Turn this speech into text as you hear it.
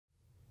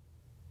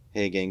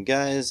Hey again,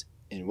 guys,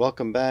 and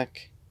welcome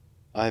back.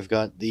 I've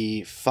got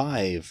the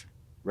 5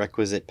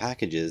 requisite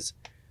packages,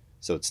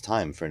 so it's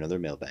time for another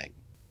mailbag.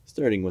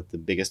 Starting with the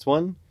biggest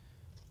one,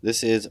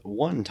 this is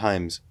 1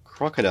 times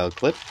crocodile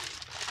clip,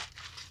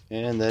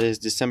 and that is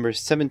December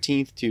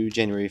 17th to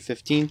January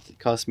 15th. It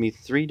cost me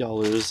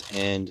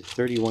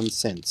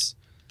 $3.31.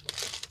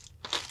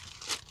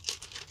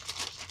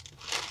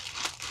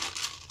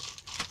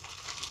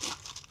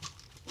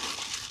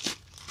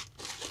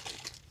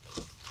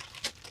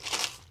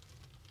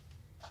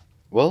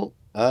 Well,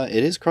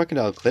 it is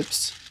crocodile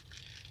clips,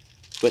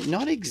 but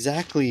not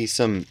exactly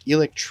some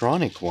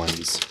electronic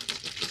ones.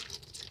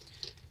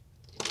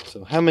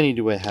 So how many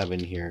do I have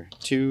in here?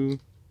 2,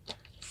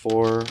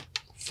 4,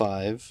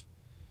 5,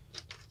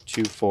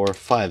 2, 4,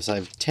 5. So I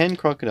have 10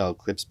 crocodile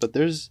clips, but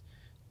there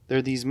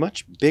are these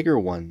much bigger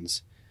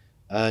ones,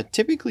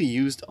 typically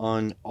used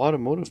on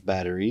automotive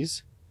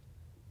batteries.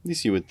 At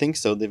least you would think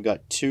so. They've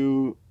got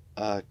 2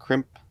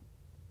 crimp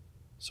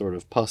sort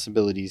of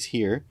possibilities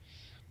here,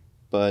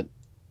 but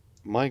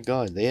my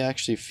god, they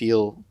actually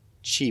feel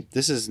cheap.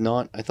 This is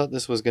not, I thought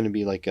this was going to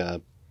be like a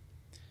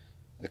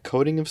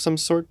coating of some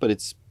sort, but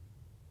it's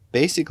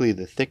basically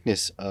the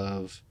thickness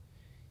of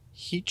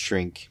heat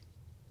shrink.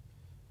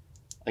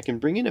 I can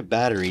bring in a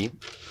battery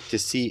to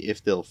see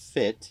if they'll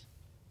fit.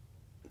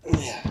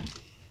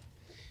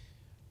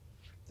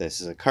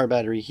 This is a car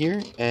battery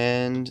here,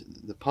 and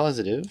the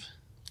positive,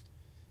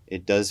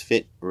 it does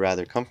fit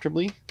rather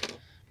comfortably.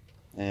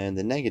 And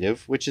the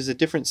negative, which is a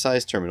different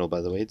size terminal by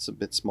the way, it's a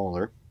bit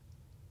smaller,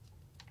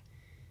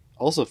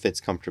 also fits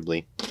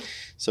comfortably.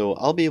 So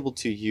I'll be able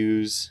to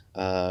use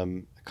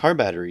car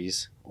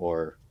batteries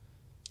or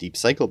deep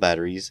cycle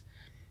batteries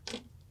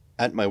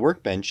at my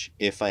workbench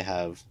if I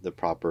have the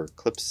proper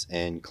clips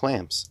and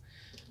clamps.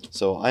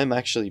 So I'm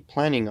actually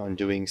planning on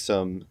doing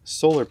some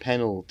solar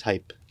panel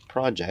type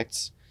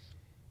projects,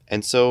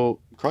 and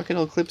so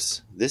crocodile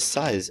clips this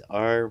size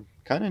are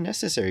kind of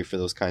necessary for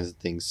those kinds of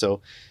things,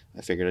 so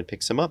I figured I'd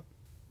pick some up.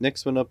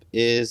 Next one up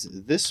is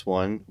this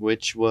one,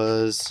 which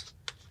was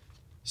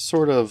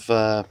sort of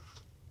I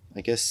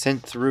guess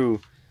sent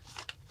through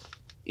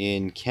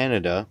in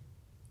Canada.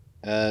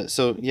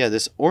 So yeah,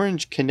 this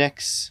Orange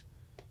Connects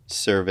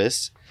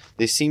service,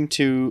 they seem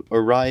to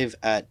arrive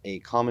at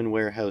a common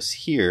warehouse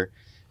here,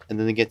 and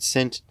then they get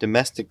sent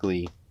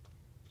domestically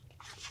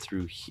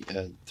through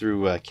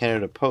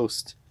Canada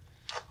Post.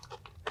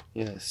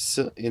 Yeah,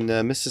 so in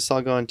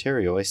Mississauga,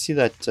 Ontario. I see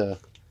that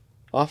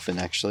often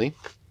actually.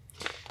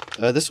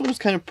 This one was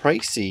kind of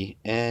pricey,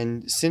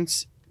 and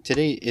since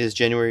today is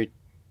January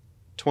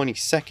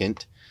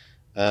 22nd,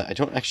 I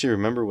don't actually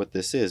remember what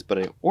this is, but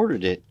I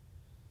ordered it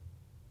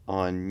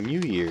on New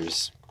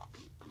Year's.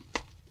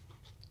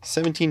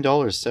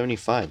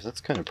 $17.75. That's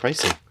kind of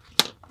pricey.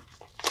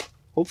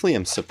 Hopefully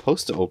I'm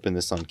supposed to open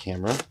this on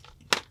camera.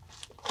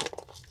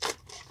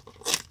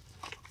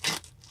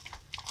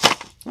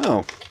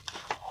 Oh.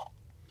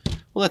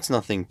 Well, that's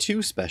nothing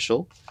too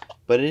special,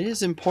 but it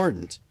is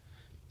important.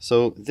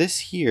 So this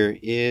here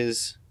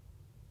is...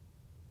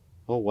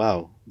 Oh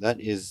wow,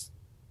 that is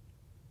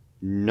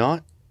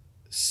not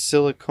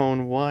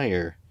silicone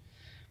wire.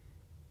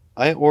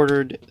 I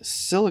ordered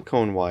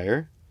silicone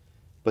wire,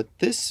 but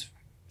this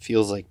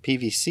feels like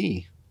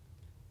PVC.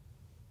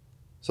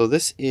 So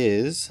this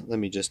is, let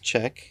me just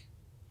check,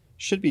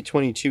 should be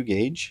 22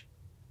 gauge.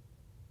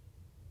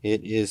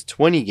 It is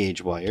 20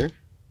 gauge wire.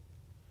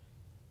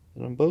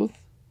 And on both?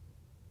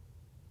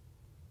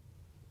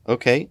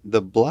 Okay,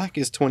 the black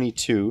is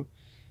 22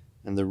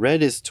 and the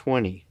red is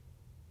 20.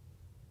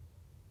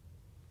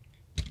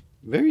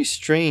 Very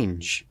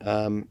strange.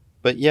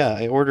 But yeah,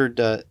 I ordered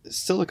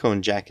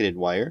silicone jacketed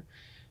wire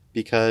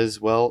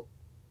because, well,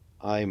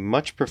 I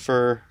much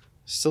prefer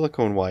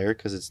silicone wire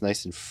because it's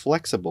nice and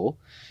flexible.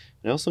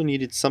 I also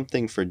needed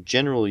something for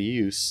general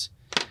use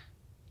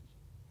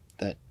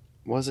that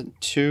wasn't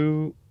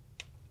too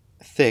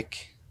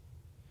thick.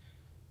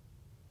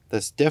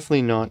 That's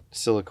definitely not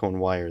silicone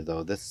wire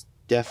though. That's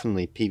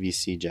definitely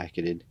PVC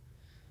jacketed.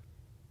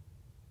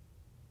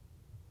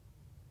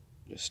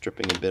 Just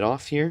stripping a bit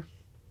off here.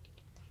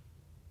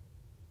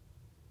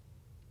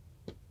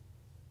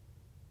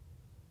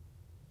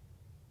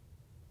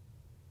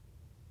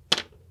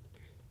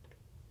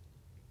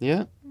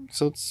 Yeah,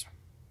 so it's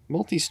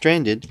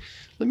multi-stranded.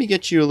 Let me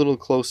get you a little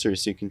closer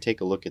so you can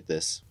take a look at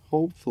this.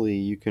 Hopefully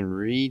you can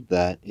read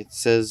that. It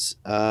says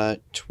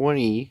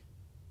 20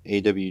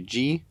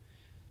 AWG,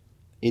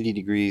 80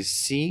 degrees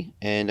C,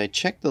 and I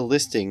checked the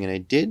listing and I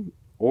did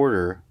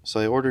order. So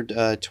I ordered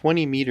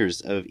 20 meters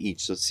of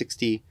each, so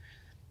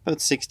about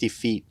 60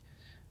 feet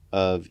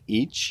of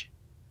each.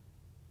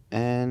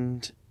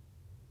 And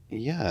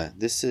yeah,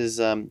 this is,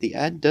 the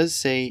ad does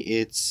say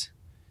it's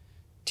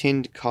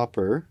tinned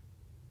copper.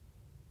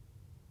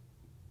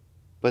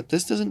 But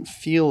this doesn't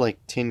feel like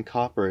tin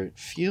copper. It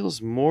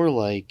feels more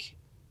like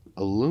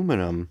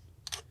aluminum.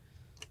 Let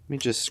me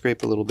just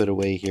scrape a little bit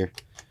away here.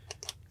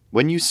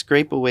 When you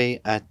scrape away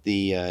at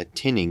the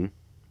tinning,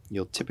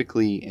 you'll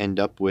typically end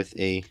up with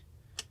a,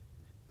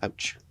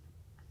 ouch,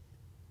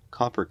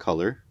 copper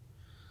color.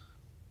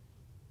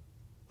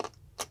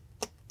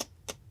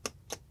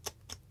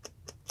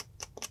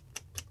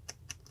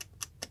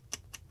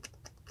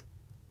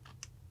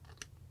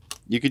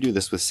 You could do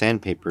this with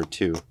sandpaper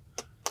too.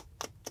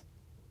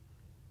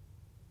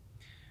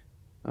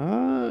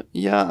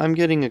 Yeah, I'm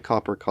getting a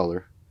copper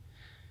color.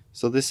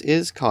 So this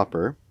is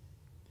copper,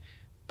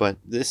 but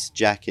this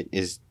jacket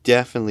is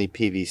definitely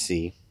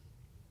PVC.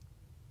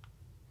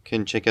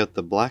 Can check out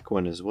the black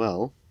one as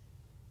well.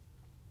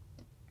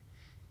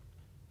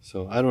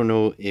 So I don't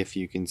know if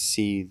you can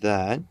see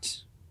that.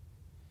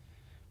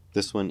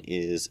 This one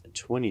is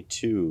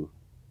 22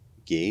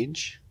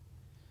 gauge.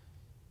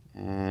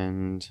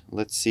 And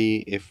let's see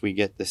if we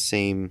get the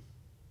same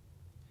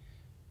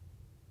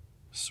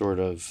sort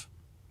of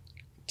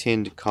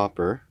tinned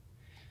copper.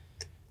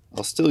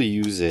 I'll still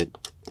use it.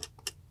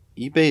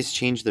 eBay's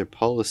changed their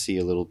policy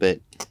a little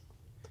bit.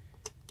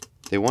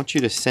 They want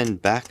you to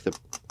send back the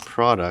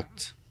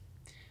product,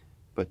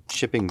 but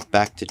shipping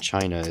back to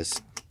China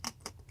is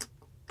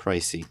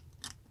pricey.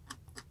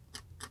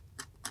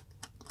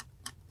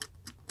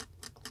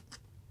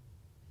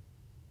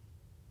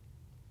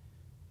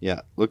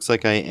 Yeah, looks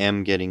like I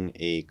am getting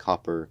a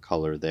copper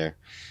color there.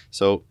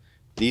 So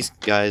these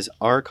guys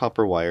are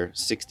copper wire,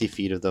 60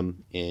 feet of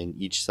them in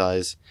each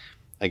size.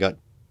 I got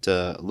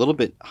a little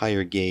bit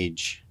higher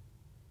gauge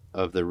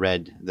of the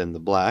red than the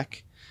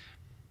black.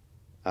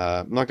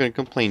 I'm not going to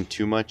complain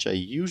too much. I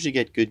usually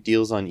get good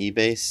deals on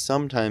eBay.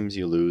 Sometimes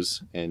you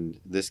lose. In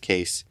this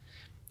case,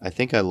 I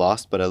think I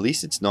lost, but at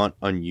least it's not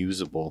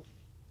unusable.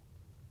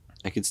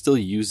 I can still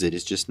use it.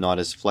 It's just not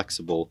as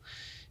flexible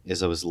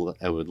as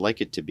I would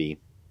like it to be.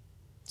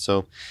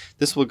 So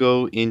this will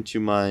go into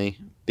my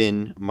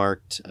bin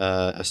marked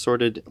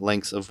assorted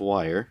lengths of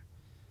wire,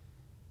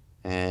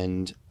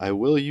 and I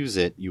will use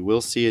it. You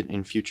will see it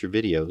in future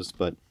videos,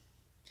 but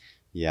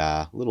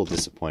yeah, a little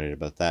disappointed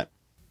about that.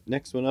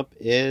 Next one up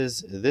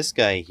is this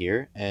guy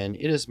here, and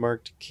it is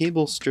marked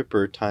cable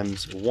stripper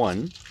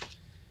 ×1.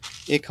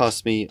 It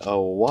cost me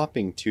a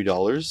whopping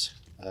 $2.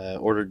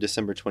 Ordered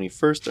December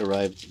 21st,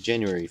 arrived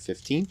January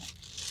 15th.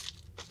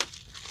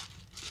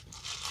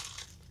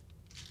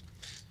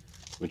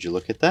 Would you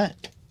look at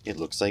that? It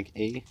looks like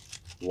a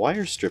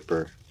wire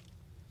stripper.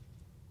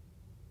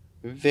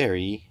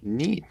 Very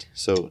neat.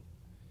 So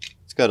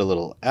it's got a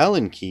little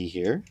Allen key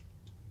here.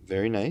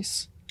 Very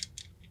nice.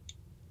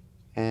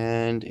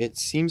 And it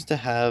seems to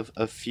have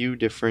a few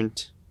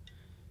different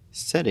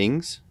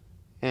settings,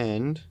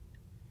 and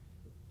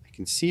I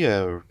can see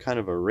a kind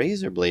of a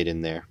razor blade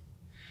in there.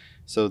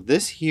 So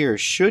this here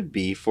should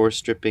be for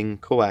stripping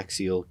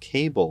coaxial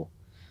cable.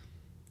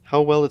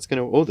 How well it's going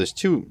to... Oh, there's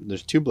two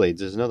blades.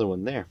 There's another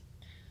one there.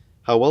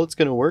 How well it's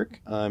going to work,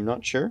 I'm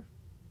not sure.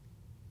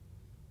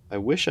 I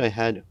wish I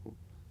had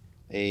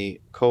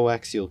a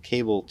coaxial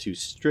cable to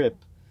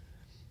strip,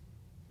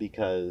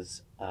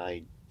 because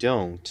I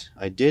don't.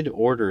 I did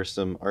order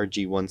some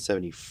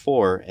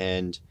RG174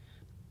 and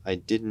I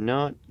did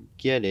not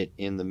get it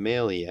in the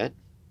mail yet.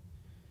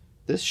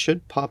 This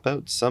should pop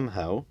out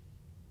somehow,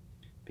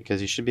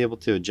 because you should be able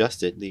to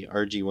adjust it. The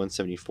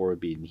RG174 would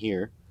be in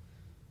here.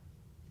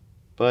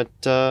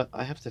 But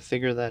I have to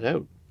figure that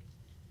out.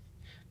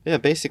 Yeah,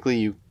 basically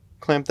you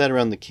clamp that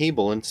around the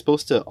cable, and it's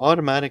supposed to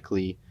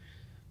automatically,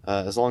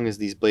 as long as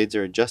these blades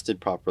are adjusted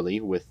properly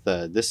with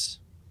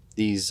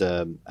these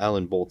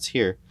Allen bolts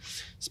here,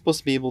 it's supposed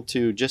to be able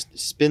to just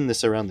spin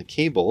this around the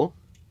cable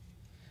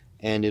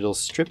and it'll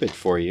strip it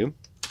for you.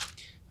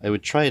 I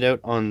would try it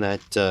out on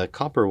that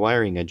copper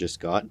wiring I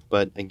just got,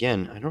 but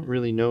again, I don't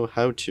really know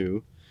how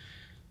to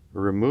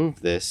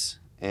remove this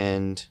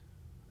and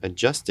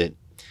adjust it.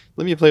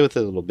 Let me play with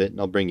it a little bit and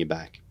I'll bring you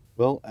back.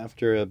 Well,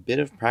 after a bit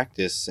of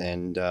practice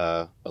and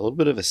a little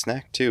bit of a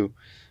snack too,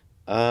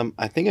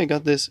 I think I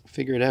got this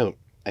figured out.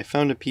 I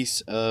found a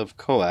piece of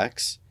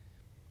coax.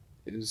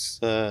 It was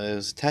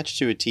attached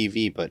to a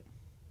TV, but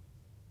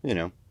you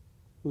know,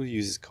 who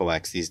uses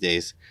coax these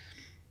days?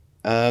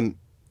 I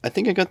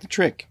think I got the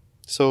trick.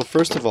 So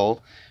first of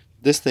all,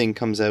 this thing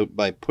comes out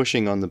by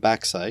pushing on the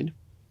backside.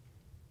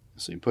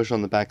 So you push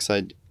on the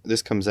backside,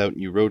 this comes out,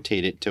 and you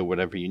rotate it to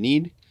whatever you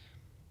need,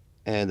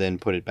 and then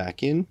put it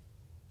back in.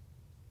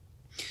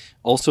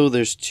 Also,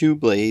 there's two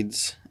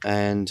blades,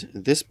 and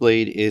this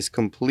blade is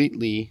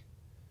completely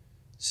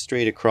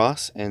straight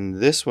across, and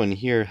this one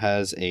here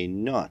has a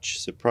notch,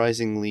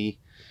 surprisingly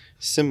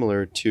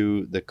similar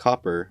to the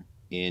copper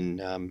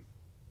in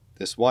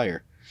this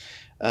wire.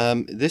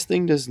 This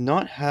thing does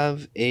not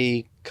have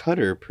a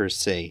cutter per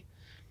se,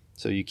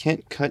 so you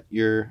can't cut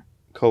your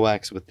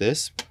coax with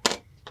this.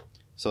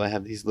 So I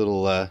have these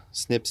little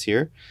snips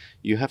here.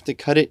 You have to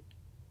cut it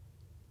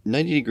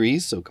 90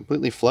 degrees, so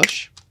completely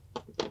flush.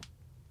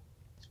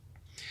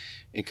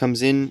 It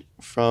comes in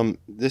from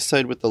this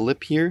side with the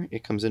lip here.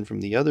 It comes in from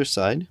the other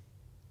side.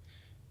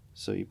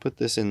 So you put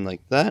this in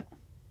like that.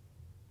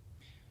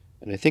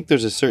 And I think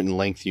there's a certain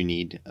length you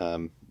need.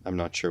 I'm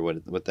not sure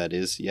what that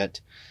is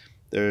yet.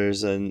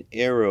 There's an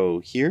arrow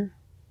here.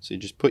 So you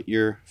just put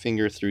your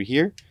finger through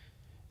here.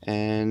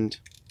 And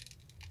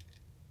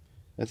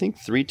I think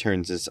 3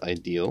 turns is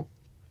ideal.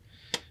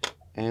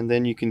 And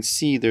then you can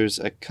see there's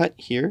a cut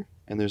here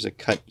and there's a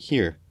cut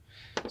here.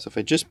 So if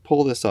I just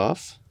pull this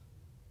off,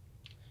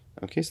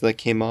 Okay, so that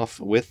came off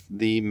with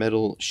the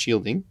metal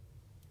shielding.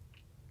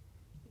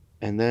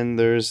 And then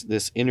there's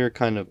this inner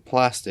kind of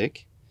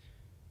plastic,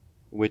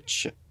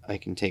 which I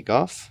can take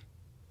off.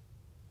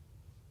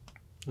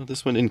 Oh,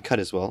 this one didn't cut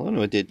as well. Oh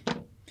no, it did.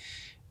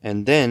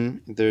 And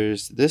then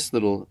there's this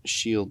little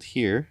shield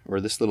here,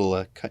 or this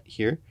little cut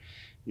here.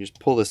 You just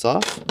pull this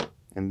off,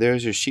 and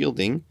there's your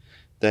shielding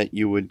that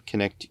you would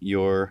connect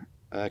your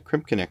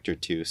crimp connector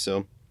to.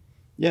 So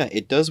yeah,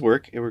 it does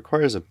work. It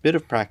requires a bit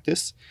of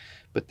practice,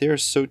 but they're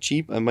so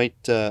cheap. I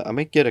might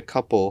get a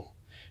couple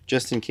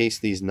just in case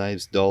these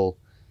knives dull.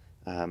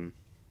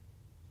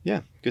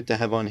 Yeah, good to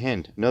have on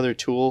hand. Another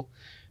tool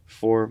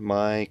for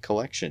my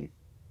collection.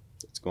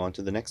 Let's go on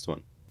to the next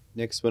one.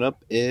 Next one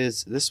up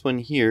is this one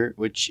here,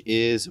 which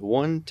is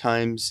 1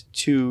 times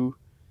 2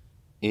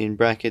 in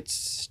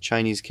brackets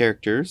Chinese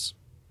characters.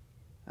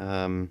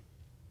 100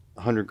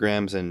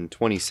 grams and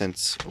 20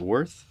 cents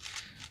worth.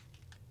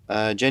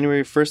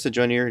 January 1st to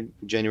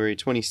January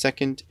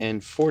 22nd,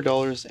 and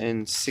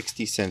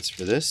 $4.60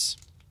 for this.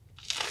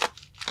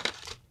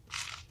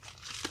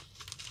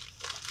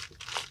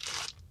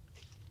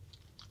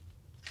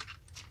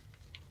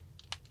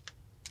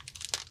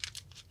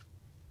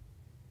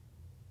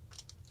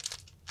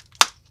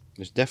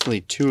 There's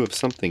definitely 2 of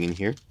something in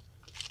here.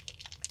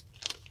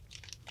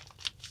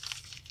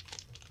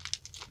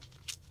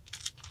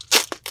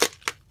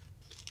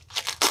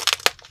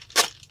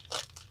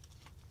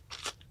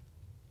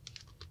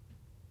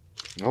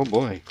 Oh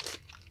boy.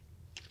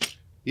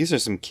 These are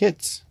some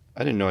kits.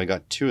 I didn't know I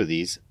got 2 of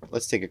these.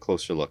 Let's take a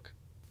closer look.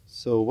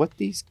 So what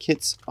these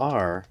kits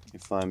are,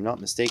 if I'm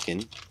not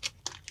mistaken,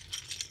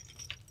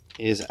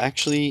 is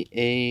actually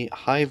a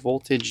high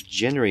voltage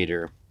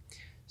generator.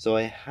 So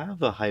I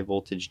have a high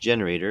voltage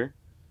generator,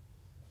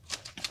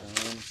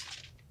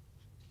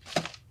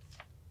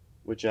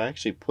 which I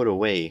actually put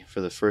away for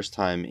the first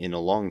time in a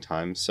long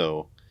time,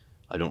 so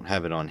I don't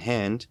have it on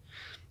hand.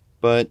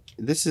 But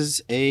this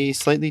is a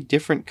slightly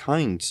different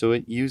kind, so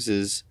it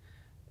uses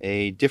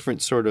a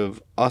different sort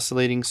of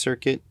oscillating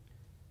circuit.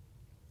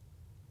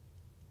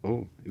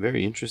 Oh,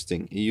 very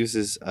interesting. It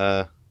uses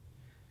kind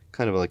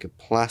of like a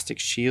plastic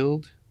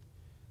shield,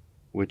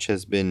 which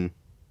has been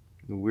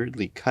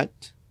weirdly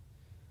cut.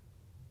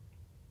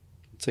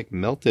 It's like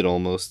melted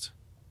almost.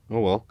 Oh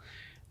well.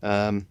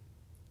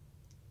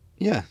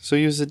 Yeah, so it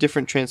uses a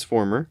different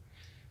transformer,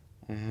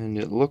 and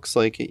it looks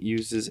like it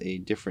uses a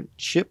different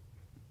chip.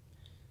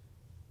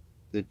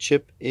 The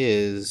chip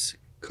is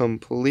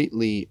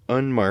completely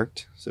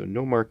unmarked, so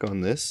no mark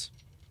on this.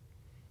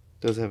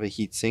 It does have a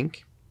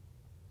heatsink.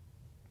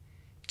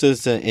 So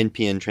it's an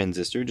NPN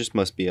transistor, just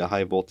must be a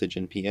high voltage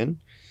NPN.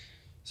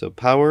 So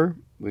power,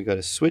 we got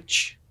a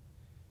switch.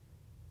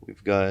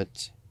 We've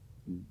got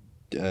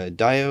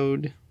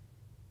diode,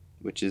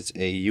 which is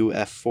a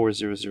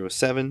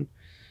UF4007.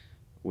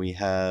 We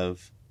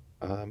have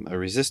a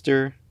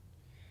resistor,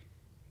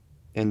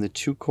 and the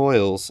 2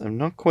 coils. I'm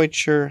not quite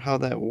sure how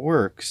that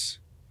works.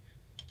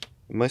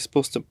 Am I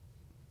supposed to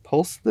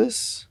pulse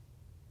this?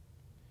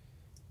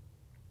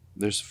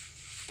 There's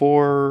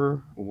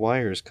 4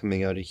 wires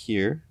coming out of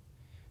here,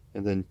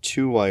 and then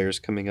 2 wires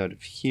coming out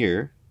of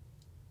here.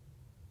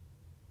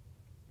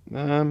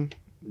 Not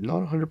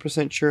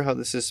 100% sure how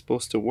this is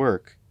supposed to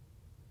work.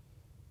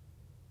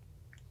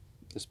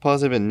 There's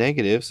positive and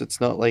negative, so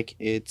it's not like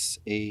it's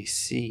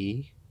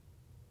AC.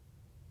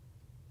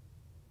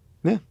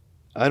 Yeah,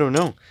 I don't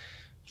know.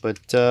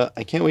 But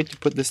I can't wait to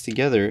put this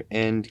together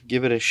and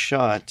give it a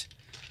shot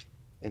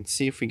and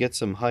see if we get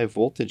some high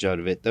voltage out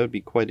of it. That would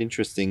be quite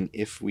interesting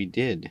if we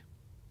did.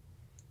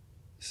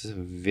 This is a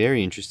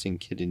very interesting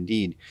kit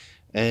indeed.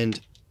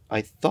 And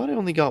I thought I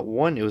only got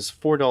one. It was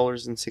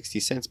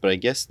 $4.60, but I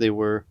guess they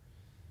were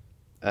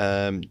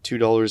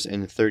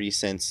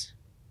 $2.30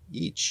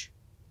 each.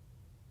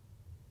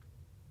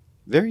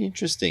 Very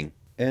interesting.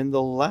 And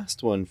the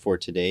last one for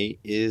today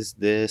is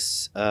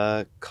this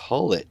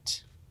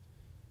Call-It,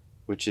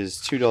 which is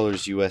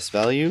 $2 US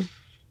value.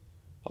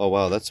 Oh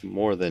wow, that's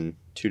more than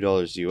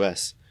 $2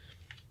 US.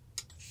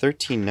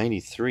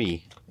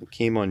 $13.93. It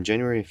came on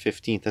January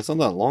 15th. That's not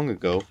that long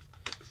ago.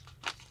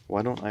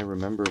 Why don't I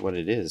remember what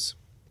it is?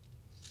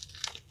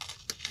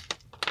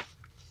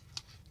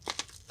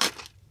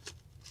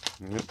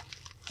 Yep.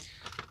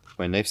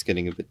 My knife's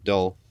getting a bit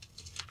dull.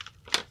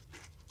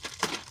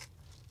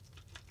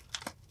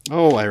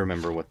 Oh, I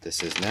remember what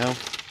this is now.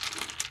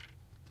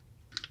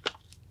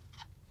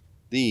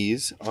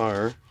 These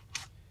are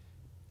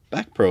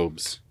back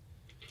probes.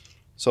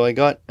 So I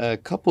got a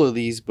couple of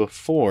these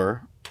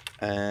before,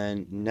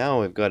 and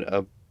now I've got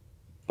a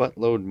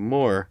buttload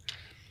more.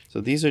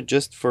 So these are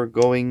just for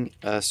going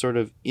sort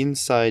of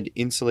inside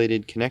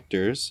insulated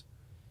connectors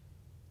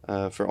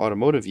for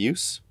automotive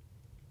use.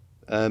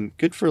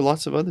 Good for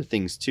lots of other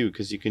things too,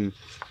 because you can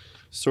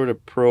sort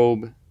of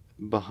probe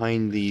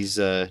behind these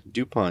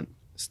DuPont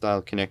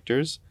style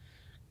connectors.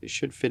 They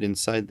should fit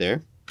inside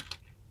there.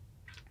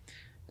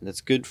 And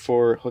that's good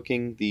for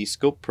hooking the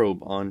scope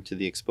probe onto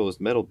the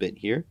exposed metal bit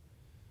here.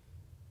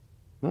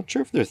 Not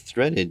sure if they're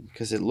threaded,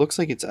 because it looks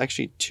like it's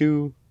actually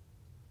two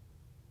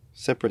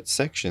separate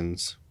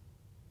sections.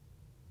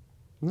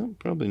 No,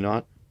 probably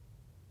not.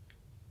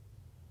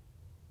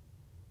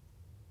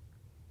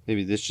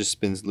 Maybe this just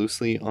spins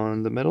loosely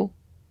on the metal?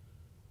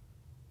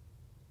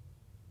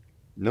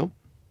 Nope.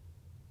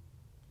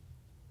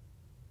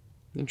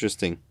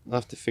 Interesting. I'll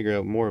have to figure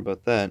out more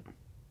about that.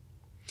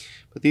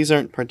 But these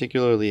aren't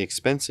particularly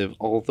expensive,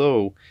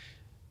 although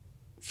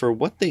for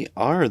what they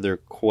are, they're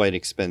quite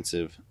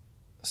expensive.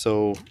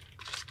 So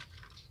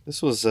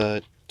this was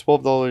 $12,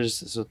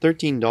 so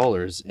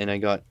 $13, and I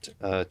got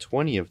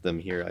 20 of them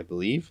here, I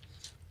believe.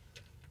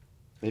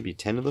 Maybe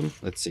 10 of them?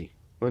 Let's see.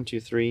 1, 2,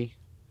 3,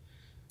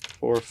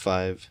 4,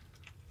 5,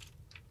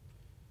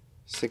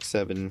 6,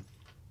 7,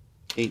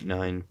 8,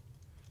 9,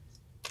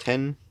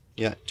 10.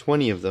 Yeah,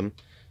 20 of them.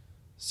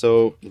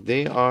 So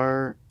they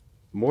are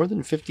more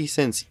than 50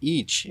 cents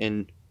each,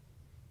 and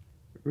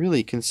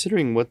really,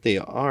 considering what they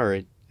are,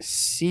 it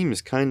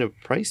seems kind of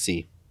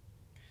pricey.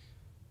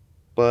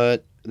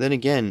 But then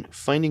again,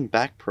 finding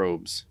back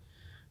probes,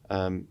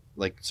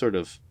 like sort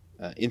of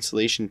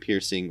insulation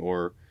piercing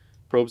or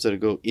probes that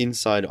go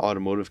inside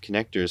automotive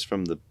connectors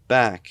from the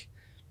back,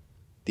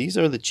 these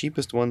are the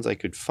cheapest ones I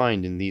could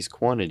find in these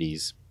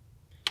quantities.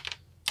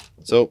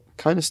 So,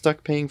 kind of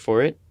stuck paying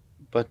for it,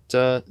 but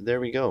there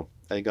we go.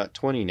 I got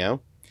 20 now.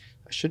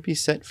 I should be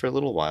set for a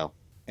little while.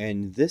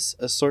 And this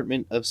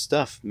assortment of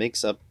stuff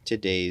makes up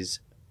today's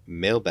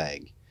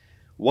mailbag.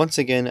 Once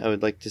again, I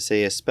would like to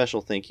say a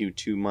special thank you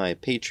to my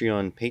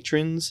Patreon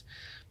patrons.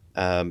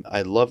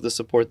 I love the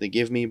support they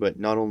give me, but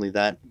not only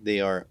that,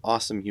 they are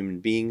awesome human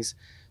beings.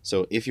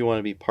 So if you want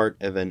to be part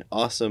of an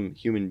awesome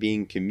human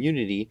being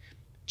community,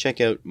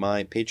 check out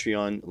my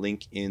Patreon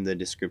link in the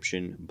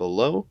description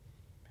below.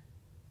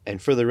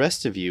 And for the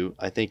rest of you,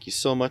 I thank you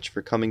so much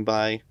for coming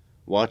by,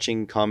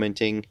 watching,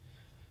 commenting,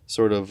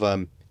 sort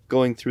of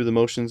going through the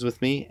motions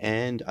with me,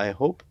 and I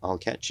hope I'll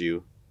catch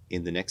you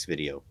in the next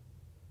video.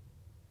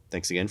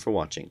 Thanks again for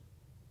watching.